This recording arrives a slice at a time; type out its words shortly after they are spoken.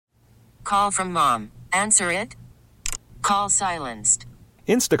call from mom. Answer it. Call silenced.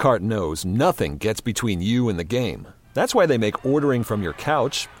 Instacart knows nothing gets between you and the game. That's why they make ordering from your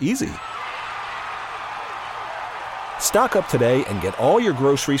couch easy. Stock up today and get all your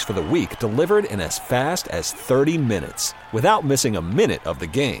groceries for the week delivered in as fast as 30 minutes without missing a minute of the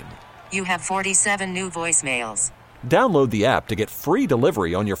game. You have 47 new voicemails. Download the app to get free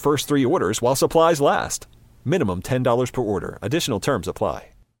delivery on your first 3 orders while supplies last. Minimum $10 per order. Additional terms apply.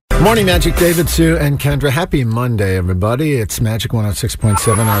 Morning, Magic, David, Sue, and Kendra. Happy Monday, everybody. It's Magic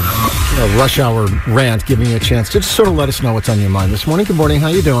 106.7, our rush hour rant, giving you a chance to just sort of let us know what's on your mind this morning. Good morning. How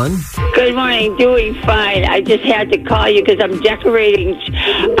you doing? Good morning. Doing fine. I just had to call you because I'm decorating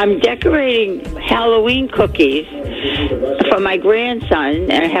Halloween cookies for my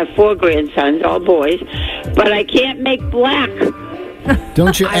grandson, and I have 4 grandsons, all boys, but I can't make black.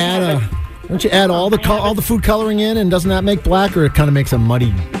 Don't you add all the food coloring in, and doesn't that make black, or it kind of makes a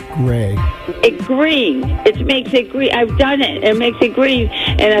muddy gray? It's green. It makes it green. I've done it. It makes it green.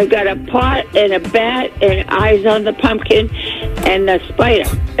 And I've got a pot and a bat and eyes on the pumpkin and a spider.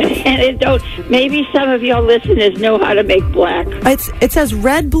 And maybe some of your listeners know how to make black. It says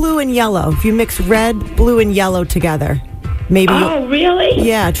red, blue, and yellow. If you mix red, blue, and yellow together, maybe. Oh, really?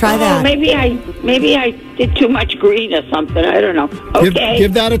 Yeah, try that. Maybe I did too much green or something. I don't know. Okay.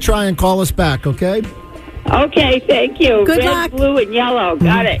 Give that a try and call us back, okay? Okay, thank you. Good red, luck. Blue, and yellow.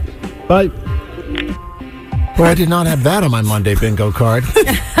 Got it. Bye. Well, I did not have that on my Monday bingo card.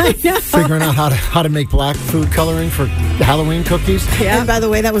 Figuring out how to make black food coloring for Halloween cookies. Yeah. And by the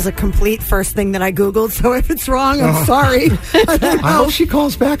way, that was a complete first thing that I Googled, so if it's wrong, I'm sorry. I hope she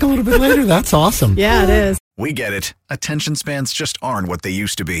calls back a little bit later. That's awesome. Yeah, it is. We get it. Attention spans just aren't what they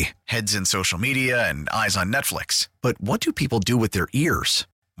used to be. Heads in social media and eyes on Netflix. But what do people do with their ears?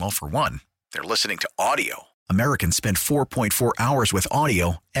 Well, for one, they're listening to audio. Americans spend 4.4 hours with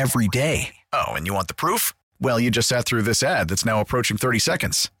audio every day. Oh, and you want the proof? Well, you just sat through this ad that's now approaching 30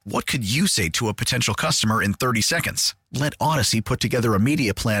 seconds. What could you say to a potential customer in 30 seconds? Let Odyssey put together a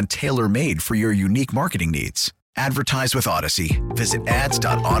media plan tailor-made for your unique marketing needs. Advertise with Odyssey. Visit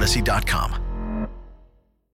ads.odyssey.com.